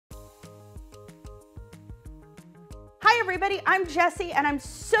everybody, I'm Jessie and I'm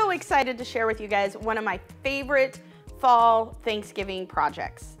so excited to share with you guys one of my favorite fall Thanksgiving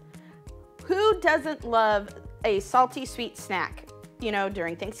projects. Who doesn't love a salty sweet snack? You know,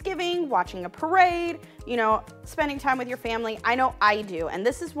 during Thanksgiving, watching a parade, you know, spending time with your family. I know I do, and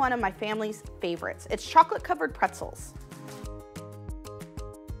this is one of my family's favorites. It's chocolate covered pretzels.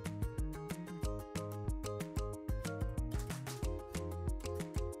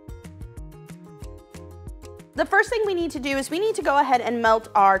 The first thing we need to do is we need to go ahead and melt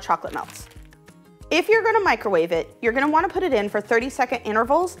our chocolate melts. If you're gonna microwave it, you're gonna wanna put it in for 30-second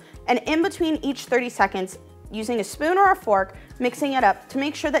intervals, and in between each 30 seconds, using a spoon or a fork, mixing it up to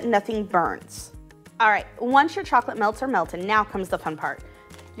make sure that nothing burns. All right, once your chocolate melts are melted, now comes the fun part.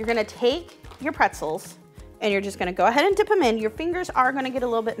 You're gonna take your pretzels and you're just gonna go ahead and dip them in. Your fingers are gonna get a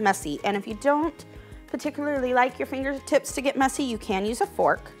little bit messy, and if you don't particularly like your fingertips to get messy, you can use a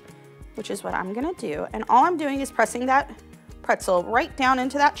fork, which is what I'm gonna do. And all I'm doing is pressing that pretzel right down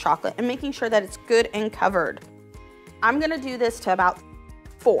into that chocolate and making sure that it's good and covered. I'm gonna do this to about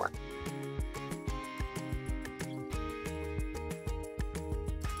 4.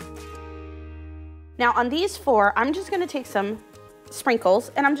 Now on these 4, I'm just gonna take some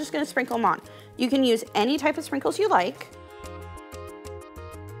sprinkles and I'm just gonna sprinkle them on. You can use any type of sprinkles you like.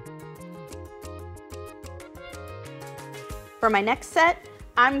 For my next set,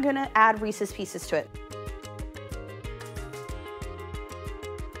 I'm gonna add Reese's Pieces to it.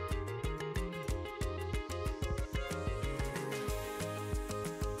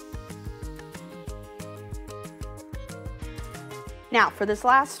 Now for this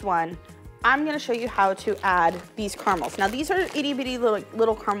last one, I'm gonna show you how to add these caramels. Now these are itty bitty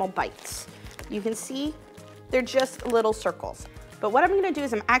little caramel bites. You can see they're just little circles. But what I'm gonna do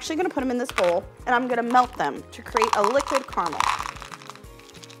is I'm actually gonna put them in this bowl and I'm gonna melt them to create a liquid caramel.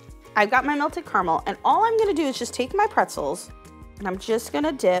 I've got my melted caramel, and all I'm gonna do is just take my pretzels and I'm just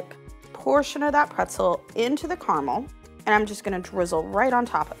gonna dip a portion of that pretzel into the caramel, and I'm just gonna drizzle right on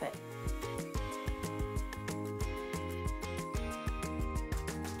top of it.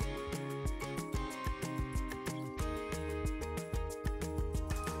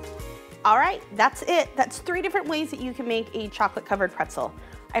 All right, that's it. That's 3 different ways that you can make a chocolate covered pretzel.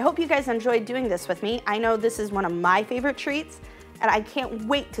 I hope you guys enjoyed doing this with me. I know this is one of my favorite treats, and I can't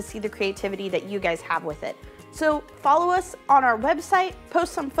wait to see the creativity that you guys have with it. So follow us on our website,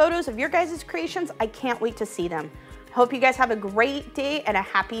 post some photos of your guys' creations. I can't wait to see them. Hope you guys have a great day and a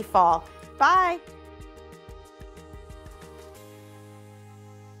happy fall. Bye.